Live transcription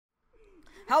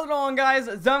How's it going, guys?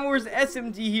 Zumwars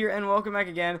SMT here, and welcome back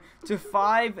again to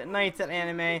Five Nights at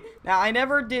Anime. Now, I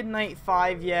never did Night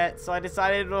 5 yet, so I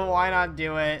decided, well, why not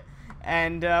do it?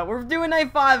 And we're doing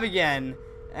Night 5 again.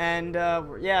 And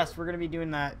yes, we're going to be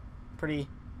doing that pretty...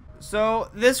 So,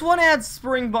 this one adds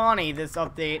Spring Bonnie, this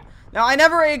update. Now, I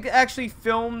never actually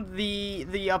filmed the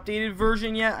updated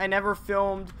version yet. I never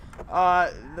filmed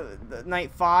the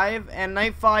Night 5, and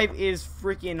Night 5 is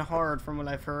freaking hard from what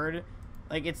I've heard.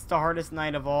 Like, it's the hardest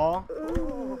night of all.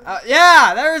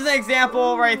 Yeah, there's an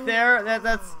example right there.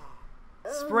 That's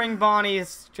Spring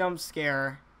Bonnie's jump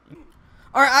scare.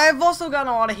 Alright, I've also gotten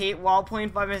a lot of hate while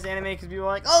playing 5 Nights at Anime because people are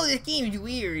like, oh, this game is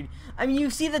weird. I mean, you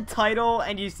see the title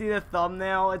and you see the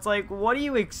thumbnail. It's like, what do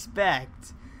you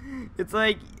expect? It's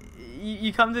like,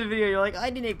 you come to the video, you're like, I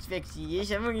didn't expect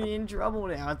this. I'm gonna get in trouble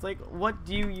now. It's like, what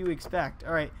do you expect?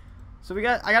 Alright, so I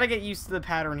gotta get used to the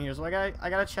pattern here. So I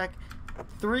gotta check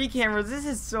 3 cameras. This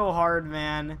is so hard,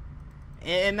 man.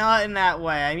 And not in that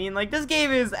way. I mean, like, this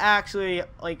game is actually,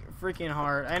 like, freaking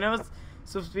hard. I know it's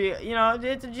supposed to be, you know,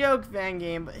 it's a joke fan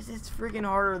game, but it's freaking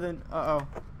harder than, oh,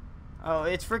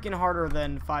 it's freaking harder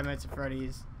than Five Nights at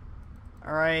Freddy's.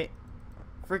 Alright.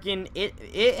 Freaking, it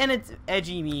and its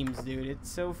edgy memes, dude. It's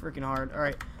so freaking hard.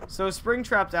 Alright, so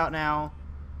Springtrap's out now.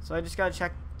 So I just gotta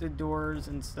check the doors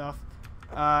and stuff.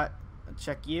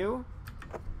 Check you.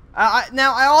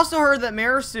 Now, I also heard that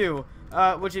Marisu,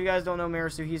 which if you guys don't know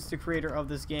Marisu, he's the creator of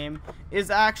this game,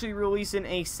 is actually releasing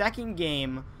a second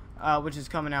game, which is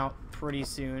coming out pretty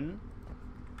soon.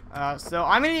 So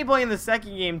I'm going to be playing the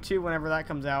second game, too, whenever that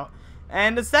comes out.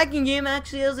 And the second game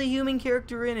actually has a human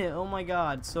character in it. Oh, my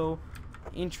God. So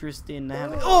interesting to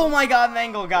have it. Oh, my God.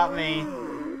 Mangle got me.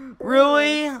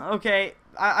 Really? Okay.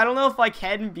 I don't know if I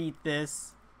can beat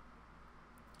this.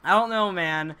 I don't know,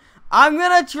 man. I'm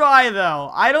gonna try, though.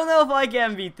 I don't know if I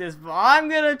can beat this, but I'm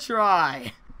gonna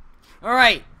try.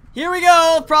 Alright, here we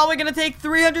go. Probably gonna take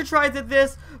 300 tries at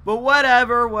this, but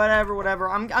whatever.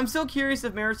 I'm still curious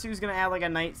if Marisu is gonna add like a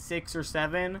night 6 or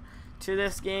 7 to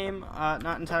this game.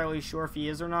 Not entirely sure if he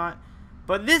is or not.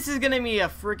 But this is gonna be a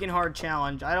freaking hard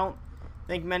challenge. I don't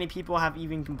think many people have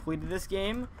even completed this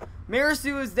game.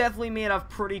 Marisu is definitely made a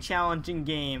pretty challenging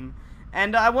game.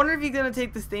 And I wonder if he's gonna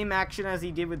take the same action as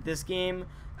he did with this game.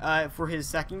 For his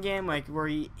second game, like where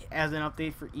he has an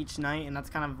update for each night, and that's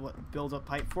kind of what builds up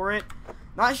hype for it.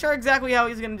 Not sure exactly how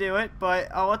he's gonna do it, but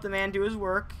I'll let the man do his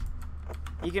work.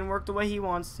 He can work the way he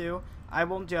wants to. I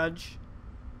won't judge.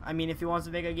 I mean, if he wants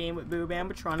to make a game with Boob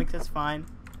animatronics, that's fine.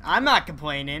 I'm not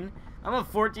complaining. I'm a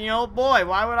 14-year-old boy.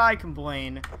 Why would I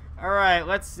complain? All right,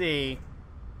 let's see.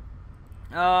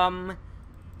 Checking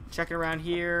around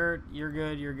here. You're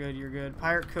good.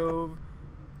 Pirate Cove.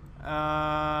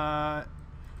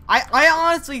 I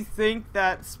honestly think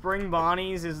that Spring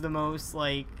Bonnie's is the most,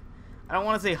 like, I don't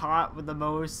want to say hot, but the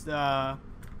most,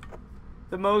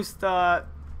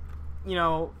 you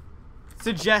know,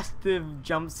 suggestive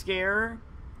jump scare.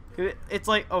 It's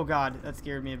like, oh god, that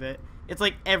scared me a bit. It's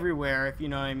like everywhere, if you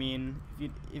know what I mean.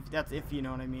 If you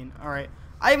know what I mean. Alright,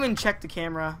 I even checked the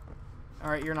camera.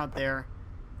 Alright, you're not there.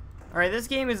 Alright, this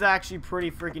game is actually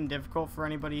pretty freaking difficult for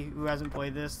anybody who hasn't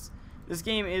played this. This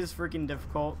game is freaking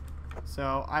difficult.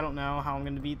 So, I don't know how I'm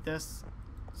going to beat this.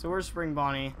 So, where's Spring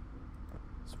Bonnie?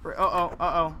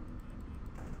 Uh-oh.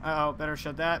 Better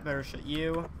shut that. Better shut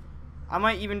you. I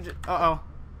might even... I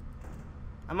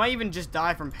might even just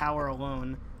die from power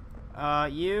alone.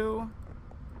 You...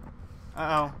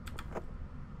 Oh,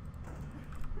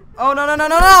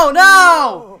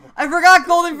 no! I forgot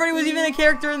Golden Freddy was even a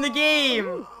character in the game!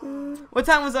 What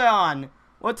time was I on?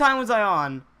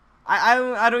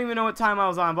 I don't even know what time I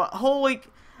was on, but holy...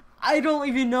 I don't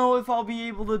even know if I'll be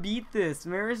able to beat this.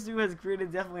 Marisu has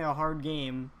created definitely a hard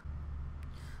game.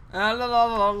 Alright,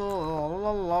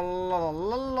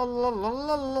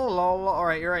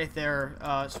 you're right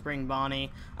there, Spring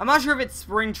Bonnie. I'm not sure if it's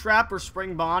Springtrap or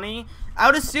Spring Bonnie. I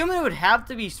would assume it would have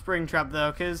to be Springtrap,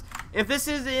 though, because if this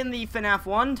is in the FNAF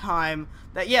 1 time,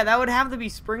 that would have to be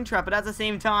Springtrap, but at the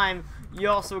same time, you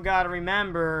also gotta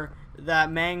remember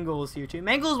that Mangle's here, too.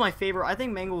 Mangle's my favorite. I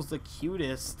think Mangle's the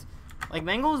cutest. Like,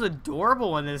 Mangle is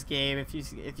adorable in this game, if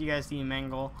you guys see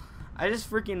Mangle. I just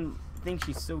freaking think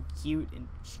she's so cute, and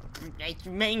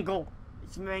Mangle's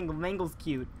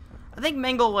cute. I think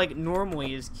Mangle, like,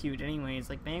 normally is cute anyways.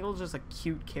 Like, Mangle's just a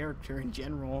cute character in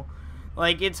general.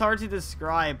 Like, it's hard to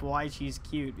describe why she's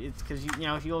cute. It's because, you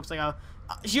know, she looks like a...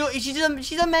 she's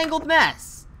a mangled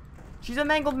mess. She's a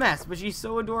mangled mess, but she's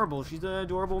so adorable. She's an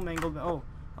adorable mangled... Oh,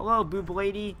 hello, boob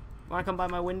lady. Want to come by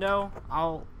my window?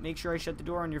 I'll make sure I shut the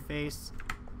door on your face.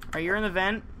 Alright, you're in the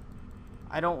vent.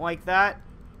 I don't like that.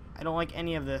 I don't like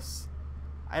any of this.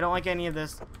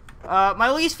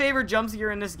 My least favorite jump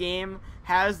scare in this game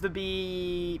has to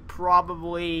be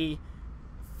probably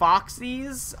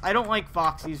Foxy's. I don't like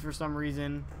Foxy's for some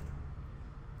reason.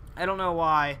 I don't know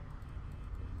why.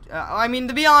 I mean,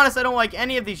 to be honest, I don't like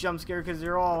any of these jump scares because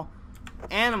they're all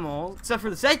animal, except for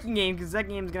the second game, because the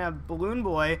second game is gonna have Balloon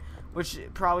Boy, which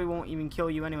probably won't even kill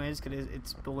you anyways because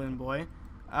it's Balloon Boy.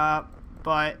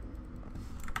 But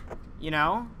you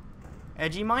know,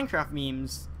 edgy Minecraft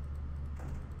memes.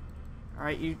 All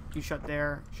right, you shut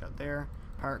there,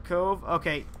 Pirate Cove.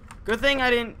 Okay, good thing I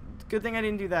didn't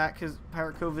do that because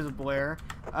Pirate Cove is a blare.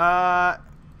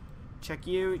 Check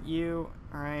you.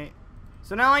 All right.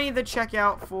 So now I need to check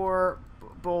out for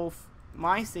both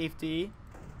my safety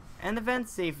and the vent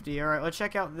safety. All right, let's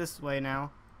check out this way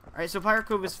now. All right, so Pirate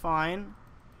Cove is fine.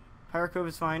 All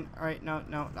right,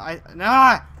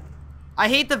 no. I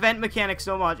hate the vent mechanic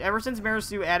so much. Ever since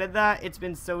Marisu added that, it's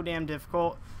been so damn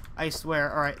difficult. I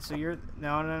swear. All right, so you're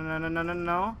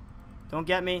no. Don't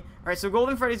get me. All right, so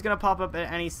Golden Freddy's gonna pop up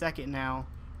at any second now.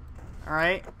 All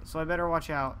right, so I better watch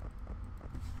out.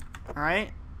 All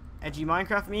right, edgy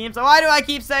Minecraft memes. Oh, why do I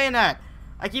keep saying that?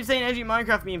 I keep saying edgy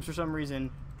Minecraft memes for some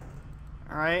reason.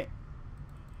 All right.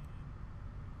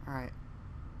 I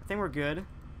think we're good.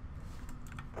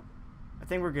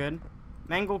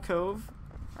 Mangle Cove.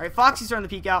 All right, Foxy's starting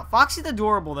to peek out. Foxy's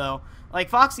adorable though. Like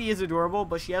Foxy is adorable,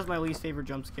 but she has my least favorite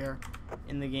jump scare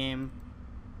in the game.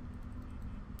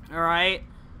 All right.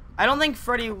 I don't think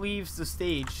Freddy leaves the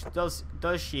stage. Does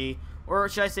she? Or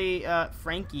should I say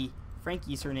Frankie?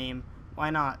 Frankie's her name. Why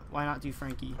not? Why not do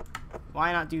Frankie?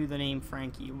 Why not do the name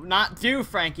Frankie? Not do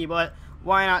Frankie, but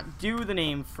why not do the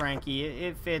name Frankie?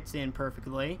 It fits in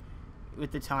perfectly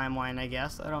with the timeline, I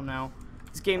guess. I don't know.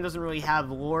 This game doesn't really have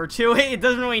lore to it. It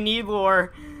doesn't really need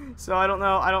lore. So I don't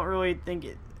know. I don't really think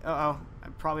it... Uh-oh. I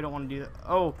probably don't want to do that.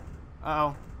 Oh.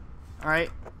 Uh-oh. Alright.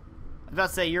 I was about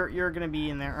to say, you're going to be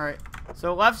in there. Alright.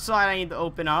 So left side I need to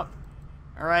open up.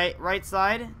 Alright. Right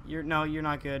side. No, you're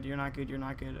not good. You're not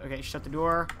good. Okay, shut the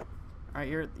door.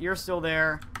 Alright, you're still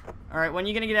there. Alright, when are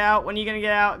you going to get out?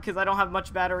 Because I don't have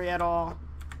much battery at all.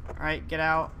 Alright, get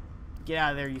out. Get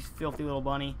out of there, you filthy little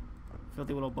bunny.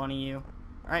 Filthy little bunny, you.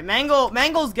 Alright,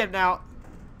 Mangle's getting out.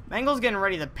 Mangle's getting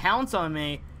ready to pounce on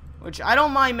me, which I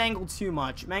don't mind Mangle too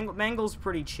much. Mangle's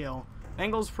pretty chill.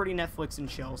 Mangle's pretty Netflix and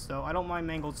chill, so I don't mind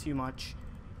Mangle too much.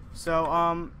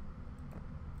 So,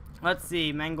 let's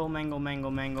see. Mangle.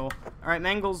 Alright,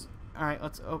 Mangle's... Alright,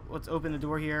 let's open the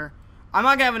door here. I'm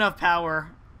not gonna have enough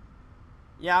power.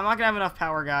 Yeah, I'm not gonna have enough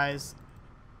power, guys.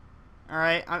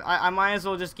 Alright, I might as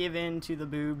well just give in to the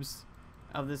boobs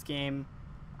of this game.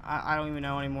 I don't even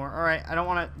know anymore. Alright, I don't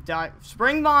want to die.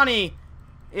 Spring Bonnie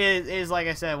is, like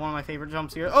I said, one of my favorite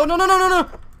jump scares. Oh, no!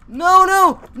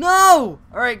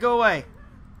 Alright, go away.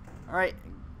 Alright.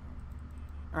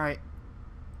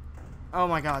 Oh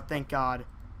my god, thank god.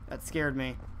 That scared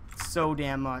me so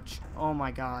damn much. Oh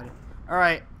my god.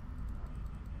 Alright,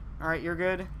 you're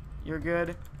good.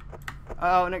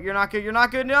 Oh, no, you're not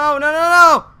good.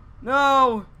 No!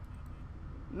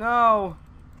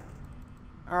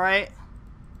 Alright.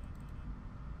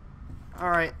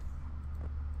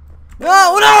 No!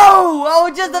 I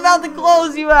was just about to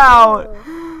close you out!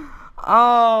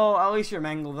 Oh, at least you're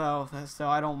Mangled though, so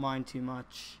I don't mind too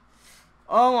much.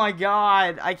 Oh my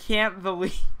god, I can't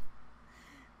believe...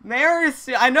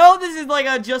 Marisu, I know this is like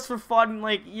a just for fun,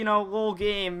 like, you know, little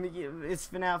game. It's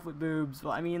FNAF with boobs, but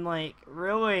I mean, like,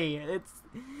 really,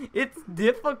 it's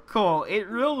difficult. It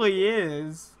really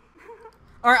is.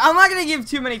 Alright, I'm not gonna give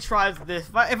too many tries to this.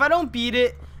 If I don't beat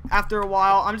it after a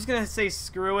while, I'm just gonna say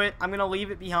screw it. I'm gonna leave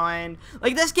it behind.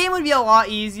 Like, this game would be a lot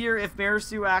easier if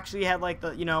Marisu actually had, like,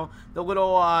 the, you know, the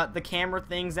little, the camera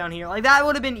things down here. Like, that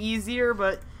would have been easier,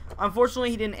 but... Unfortunately,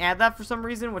 he didn't add that for some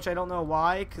reason, which I don't know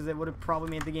why, because it would have probably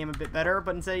made the game a bit better.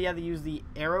 But instead, you had to use the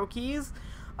arrow keys.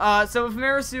 So, if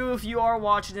Marisu, if you are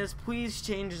watching this, please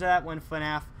change that when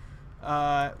FNAF,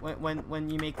 when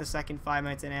you make the second 5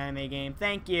 Nights at Anime game.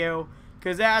 Thank you,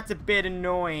 because that's a bit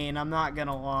annoying. I'm not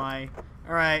gonna lie.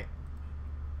 All right.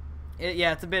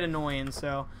 Yeah, it's a bit annoying.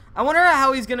 So, I wonder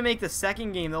how he's gonna make the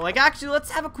second game though. Like, actually,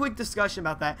 let's have a quick discussion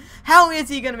about that. How is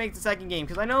he gonna make the second game?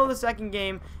 Because I know the second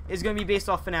game is gonna be based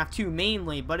off FNAF 2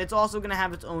 mainly, but it's also gonna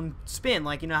have its own spin.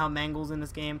 Like, you know how Mangle's in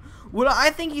this game. What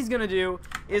I think he's gonna do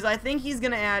is I think he's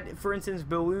gonna add, for instance,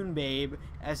 Balloon Babe,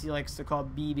 as he likes to call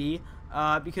BB,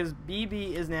 because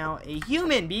BB is now a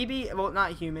human. BB, well,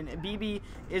 not human. BB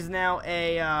is now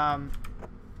a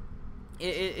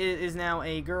is now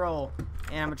a girl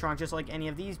animatronic, just like any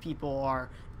of these people are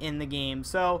in the game.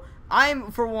 So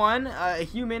I'm, for one, a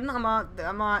human. I'm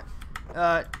not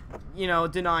you know,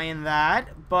 denying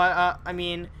that. But I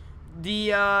mean,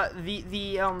 the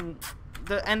end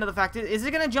of the fact is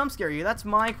it gonna jump scare you? That's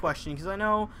my question, because I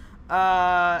know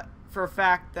for a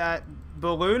fact that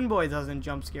Balloon Boy doesn't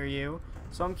jump scare you.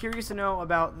 So I'm curious to know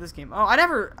about this game. Oh, I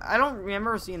don't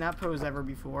remember seeing that pose ever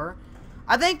before.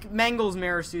 I think Mangle's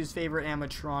Marisu's favorite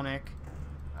animatronic,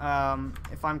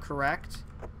 if I'm correct.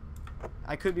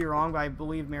 I could be wrong, but I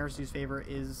believe Marisu's favorite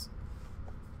is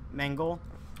Mangle.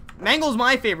 Mangle's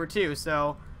my favorite too,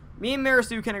 so me and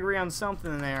Marisu can agree on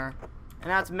something there. And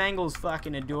that's Mangle's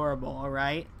fucking adorable,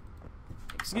 alright?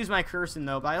 Excuse my cursing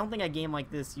though, but I don't think a game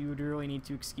like this you would really need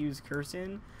to excuse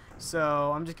cursing.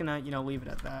 So I'm just gonna, you know, leave it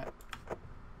at that.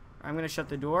 I'm gonna shut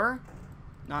the door.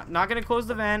 Not gonna close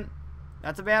the vent.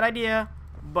 That's a bad idea.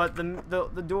 But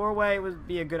the doorway would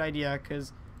be a good idea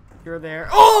because you're there.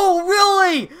 Oh,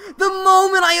 really? The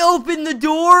moment I open the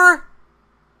door?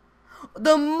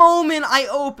 The moment I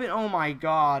open, oh my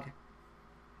god.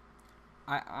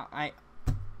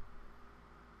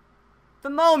 The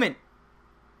moment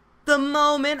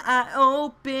I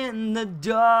open the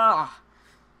door, I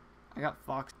got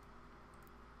fucked.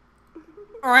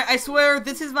 Alright, I swear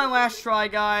this is my last try,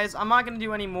 guys. I'm not gonna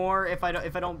do any more if I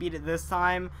don't beat it this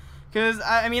time. Cause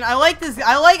I mean I like this.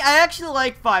 I actually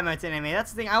like 5 minutes of anime.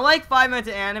 That's the thing. I like 5 minutes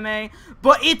of anime,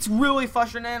 but it's really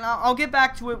frustrating. And I'll get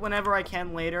back to it whenever I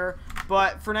can later.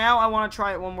 But for now, I want to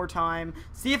try it one more time.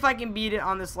 See if I can beat it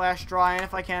on this last try, and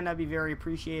if I can, that'd be very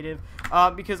appreciative.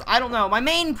 Because I don't know. My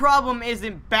main problem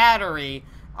isn't battery,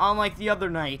 unlike the other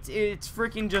night. It's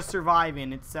freaking just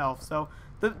surviving itself. So.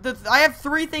 I have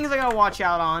 3 things I gotta watch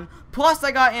out on. Plus,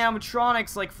 I got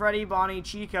animatronics like Freddy, Bonnie,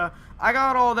 Chica. I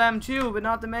got all them too, but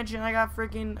not to mention I got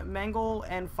freaking Mangle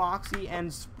and Foxy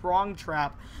and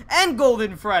Sprongtrap and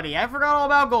Golden Freddy. I forgot all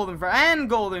about Golden Freddy and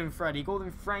Golden Freddy, Golden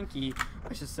Frankie,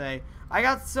 I should say. I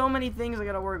got so many things I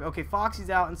gotta worry about. Okay, Foxy's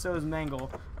out and so is Mangle.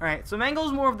 All right, so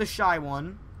Mangle's more of the shy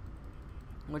one,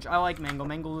 which I like Mangle.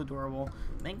 Mangle's adorable.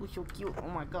 Mangle's so cute. Oh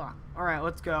my god. All right,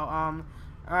 let's go.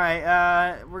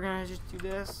 Alright, we're gonna just do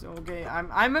this. Okay,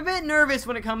 I'm a bit nervous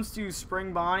when it comes to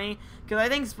Spring Bonnie, because I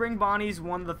think Spring Bonnie's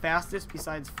one of the fastest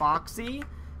besides Foxy,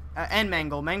 and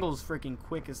Mangle. Mangle's freaking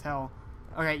quick as hell.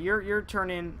 Okay, you're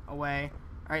turning away.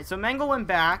 Alright, so Mangle went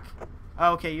back.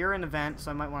 Oh, okay, you're in the vent,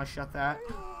 so I might want to shut that.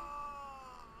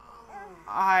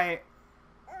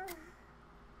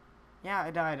 Yeah,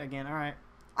 I died again. Alright.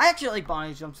 I actually like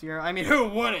Bonnie's jump scare. I mean, who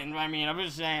wouldn't? I mean, I'm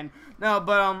just saying. No,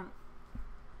 but,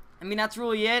 I mean, that's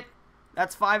really it.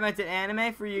 That's 5 minutes of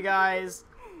anime for you guys.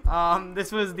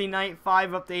 This was the night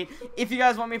 5 update. If you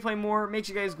guys want me to play more, make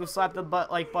sure you guys go slap the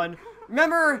like button.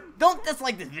 Remember, don't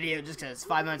dislike this video just because it's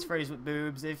 5 minutes Freddy's with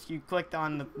boobs. If you clicked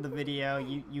on the video,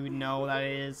 you would know that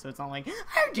it is. So it's not like,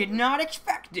 I did not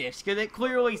expect this, because it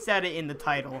clearly said it in the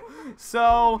title.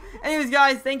 So, anyways,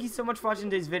 guys, thank you so much for watching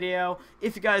today's video.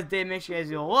 If you guys did, make sure you guys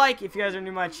do a like. If you guys are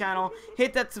new to my channel,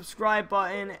 hit that subscribe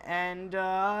button. And,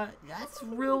 that's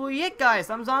really it, guys.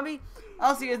 I'm Zombie.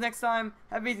 I'll see you guys next time.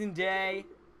 Have an amazing day.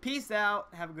 Peace out.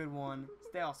 Have a good one.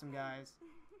 Stay awesome, guys.